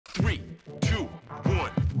3, 2,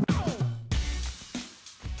 1.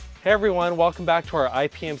 Hey everyone, welcome back to our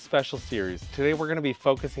IPM Special Series. Today we're going to be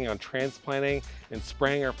focusing on transplanting and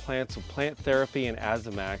spraying our plants with plant therapy and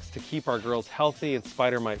Azamax to keep our girls healthy and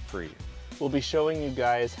spider mite free. We'll be showing you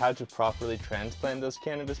guys how to properly transplant those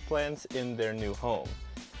cannabis plants in their new home.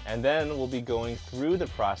 And then we'll be going through the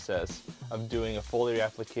process of doing a foliar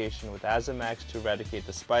application with Azamax to eradicate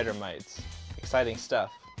the spider mites. Exciting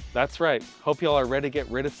stuff. That's right. Hope y'all are ready to get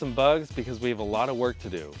rid of some bugs because we have a lot of work to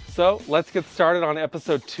do. So let's get started on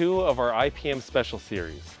episode 2 of our IPM Special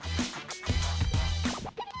Series.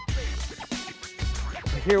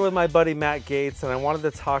 I'm here with my buddy Matt Gates, and I wanted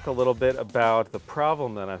to talk a little bit about the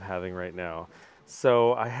problem that I'm having right now.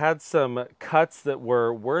 So I had some cuts that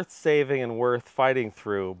were worth saving and worth fighting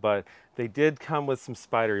through, but they did come with some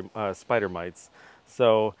spider mites.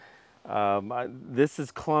 So this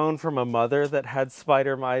is cloned from a mother that had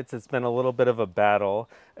spider mites. It's been a little bit of a battle,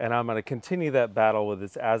 and I'm going to continue that battle with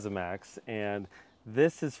this Azamax. And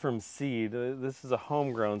this is from seed. This is a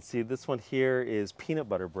homegrown seed. This one here is peanut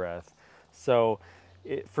butter breath. So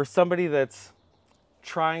for somebody that's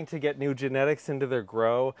trying to get new genetics into their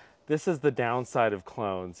grow, this is the downside of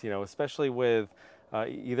clones, especially with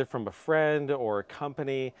either from a friend or a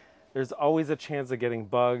company. There's always a chance of getting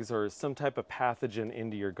bugs or some type of pathogen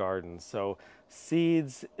into your garden. So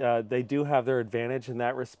seeds, they do have their advantage in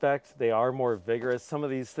that respect. They are more vigorous. Some of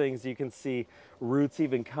these things you can see roots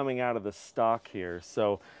even coming out of the stalk here.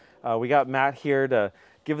 So we got Matt here to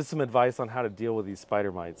give us some advice on how to deal with these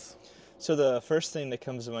spider mites. So the first thing that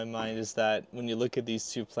comes to my mind is that when you look at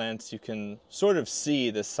these two plants, you can sort of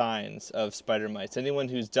see the signs of spider mites. Anyone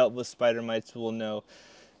who's dealt with spider mites will know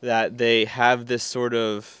that they have this sort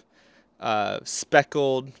of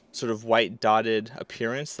speckled, sort of white dotted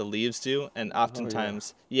appearance, the leaves do, and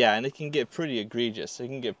oftentimes, and it can get pretty egregious. It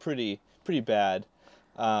can get pretty bad.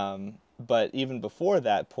 But even before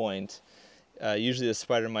that point, usually the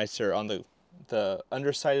spider mites are on the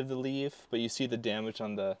underside of the leaf, but you see the damage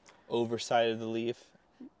on the overside of the leaf.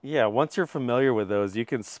 Yeah, once you're familiar with those, you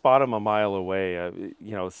can spot them a mile away.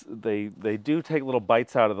 They do take little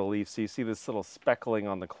bites out of the leaf, so you see this little speckling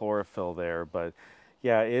on the chlorophyll there. But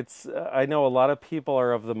yeah, I know a lot of people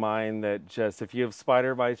are of the mind that just if you have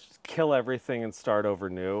spider mites, just kill everything and start over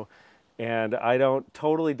new. And I don't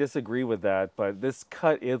totally disagree with that, but this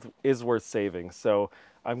cut is worth saving. So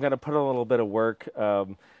I'm going to put in a little bit of work.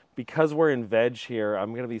 Because we're in veg here,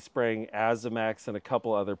 I'm going to be spraying Azamax and a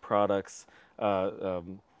couple other products,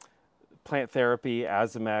 plant therapy,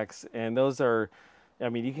 Azamax, and those are,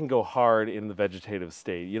 you can go hard in the vegetative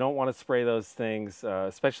state. You don't want to spray those things,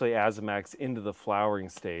 especially Azamax, into the flowering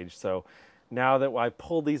stage. So now that I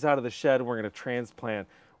pulled these out of the shed, we're going to transplant.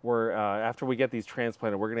 After we get these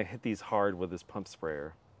transplanted, we're going to hit these hard with this pump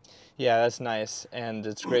sprayer. Yeah, that's nice, and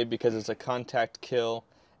it's great because it's a contact kill.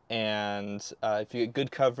 And if you get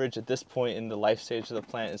good coverage at this point in the life stage of the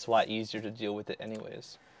plant, it's a lot easier to deal with it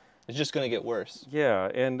anyways. It's just going to get worse. Yeah,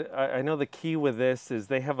 and I know the key with this is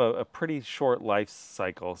they have a pretty short life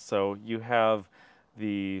cycle. So you have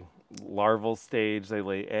the larval stage, they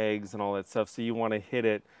lay eggs and all that stuff. So you want to hit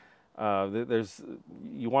it,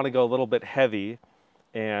 you want to go a little bit heavy,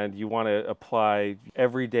 and you want to apply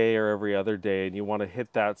every day or every other day, and you want to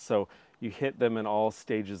hit that so you hit them in all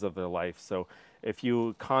stages of their life. So if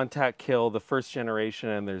you contact kill the first generation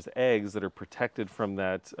and there's eggs that are protected from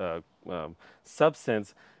that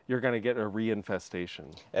substance, you're going to get a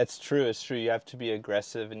reinfestation. That's true. It's true. You have to be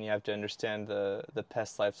aggressive and you have to understand the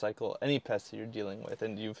pest life cycle, any pest that you're dealing with,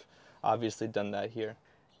 and you've obviously done that here.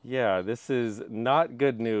 Yeah, this is not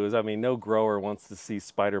good news. No grower wants to see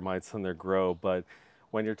spider mites on their grow, but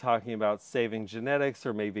when you're talking about saving genetics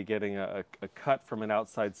or maybe getting a cut from an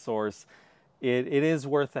outside source, it is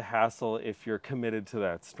worth the hassle if you're committed to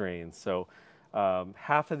that strain. So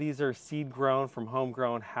half of these are seed grown from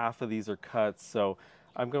homegrown, half of these are cuts. So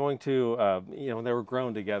I'm going to, they were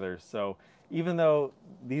grown together. So even though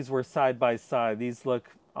these were side by side, these look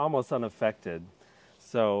almost unaffected.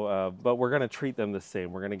 So, but we're going to treat them the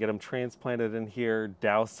same. We're going to get them transplanted in here,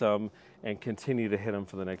 douse them, and continue to hit them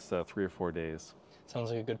for the next 3 or 4 days.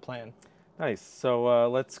 Sounds like a good plan. Nice. So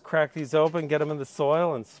let's crack these open, get them in the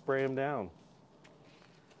soil, and spray them down.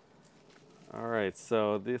 All right,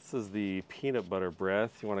 so this is the peanut butter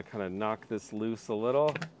breath. You want to kind of knock this loose a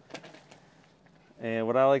little. And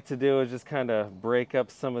what I like to do is just kind of break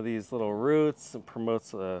up some of these little roots. It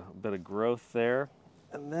promotes a bit of growth there.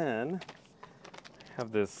 And then I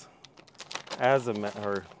have this Azamax,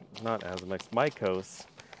 or not Azamax, Mycos.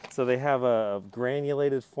 So they have a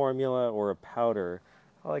granulated formula or a powder.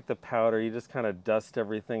 I like the powder. You just kind of dust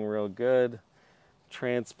everything real good.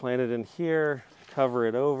 Transplant it in here. cover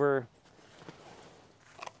it over.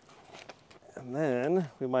 And then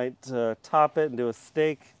we might top it and do a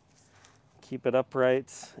stake, keep it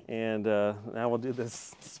upright, and now we'll do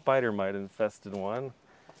this spider mite infested one.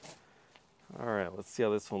 All right, let's see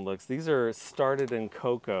how this one looks. These are started in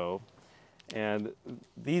cocoa, and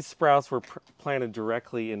these sprouts were planted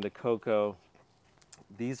directly into cocoa.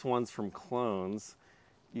 These ones from clones,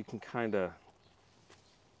 you can kind of,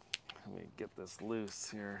 let me get this loose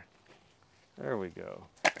here. There we go.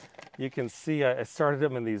 You can see I started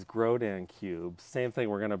them in these Grodan cubes. Same thing,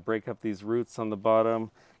 we're going to break up these roots on the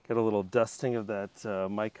bottom, get a little dusting of that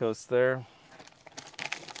mycose there.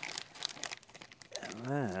 And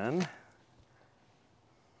then,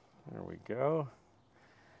 there we go.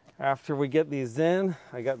 After we get these in,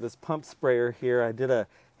 I got this pump sprayer here. I did a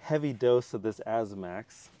heavy dose of this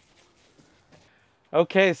Azamax.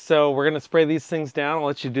 Okay, so we're gonna spray these things down. I'll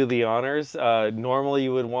let you do the honors. Normally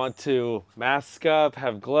you would want to mask up,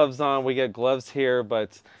 have gloves on. We get gloves here,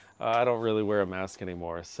 but I don't really wear a mask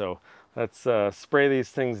anymore. So let's spray these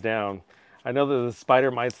things down. I know that the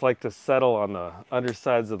spider mites like to settle on the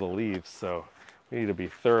undersides of the leaves, so we need to be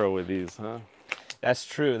thorough with these, huh? That's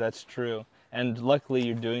true, that's true. And luckily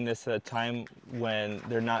you're doing this at a time when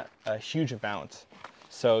they're not a huge amount.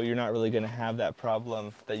 So you're not really going to have that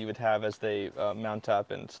problem that you would have as they mount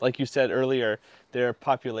up. And like you said earlier, their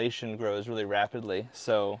population grows really rapidly,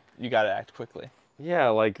 so you got to act quickly. Yeah,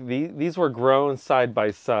 like these were grown side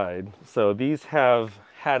by side. So these have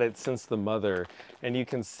had it since the mother. And you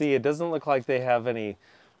can see it doesn't look like they have any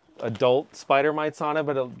adult spider mites on it,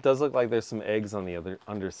 but it does look like there's some eggs on the other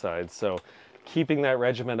underside. So keeping that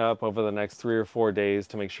regimen up over the next 3 or 4 days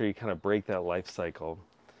to make sure you kind of break that life cycle.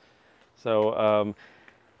 So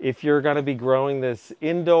if you're going to be growing this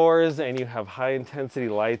indoors and you have high intensity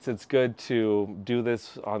lights, it's good to do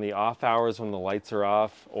this on the off hours when the lights are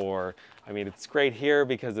off. Or, I mean, it's great here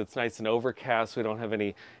because it's nice and overcast. We don't have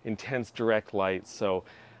any intense direct light. So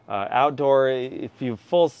outdoor, if you have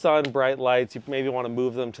full sun, bright lights, you maybe want to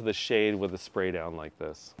move them to the shade with a spray down like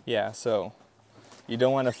this. Yeah, so you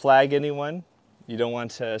don't want to flag anyone. You don't want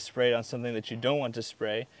to spray it on something that you don't want to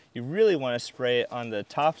spray. You really want to spray it on the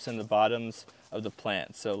tops and the bottoms of the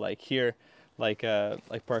plant. So like here, like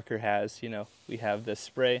Parker has, you know, we have this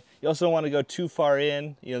spray. You also don't want to go too far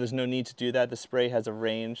in. You know, there's no need to do that. The spray has a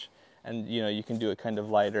range, and you know, you can do it kind of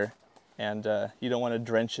lighter, and you don't want to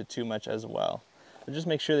drench it too much as well. But just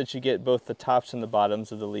make sure that you get both the tops and the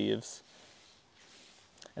bottoms of the leaves.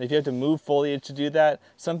 And if you have to move foliage to do that,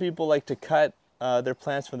 some people like to cut their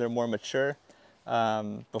plants when they're more mature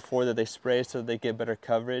before that they spray so that they get better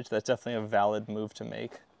coverage. That's definitely a valid move to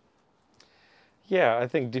make. Yeah, I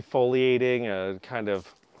think defoliating, kind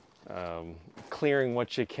of clearing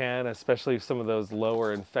what you can, especially some of those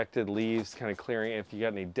lower infected leaves, kind of clearing if you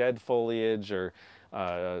got any dead foliage or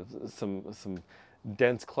some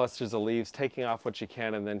dense clusters of leaves, taking off what you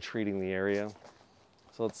can and then treating the area.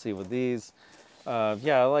 So let's see with these.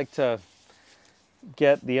 Yeah, I like to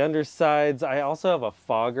get the undersides. I also have a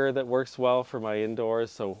fogger that works well for my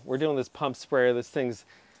indoors. So we're doing this pump sprayer. This thing's,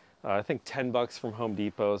 I think, 10 bucks from Home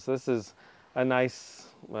Depot. So this is a nice,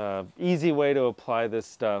 easy way to apply this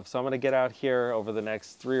stuff. So I'm going to get out here over the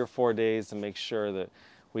next 3 or 4 days and make sure that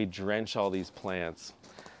we drench all these plants.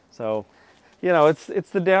 So, you know, it's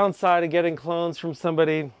the downside of getting clones from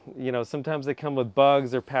somebody. You know, sometimes they come with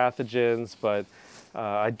bugs or pathogens, but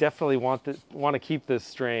I definitely want to keep this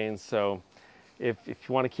strain. So if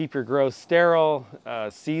you want to keep your grow sterile,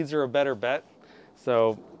 seeds are a better bet.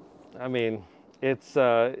 So, I mean, it's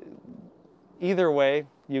either way,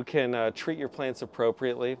 you can treat your plants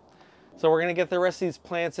appropriately. So we're going to get the rest of these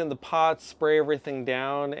plants in the pots, spray everything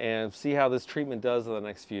down, and see how this treatment does in the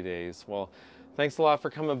next few days. Well, thanks a lot for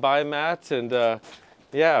coming by, Matt, and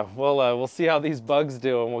yeah, we'll see how these bugs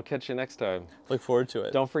do, and we'll catch you next time. Look forward to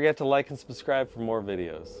it. Don't forget to like and subscribe for more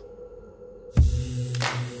videos.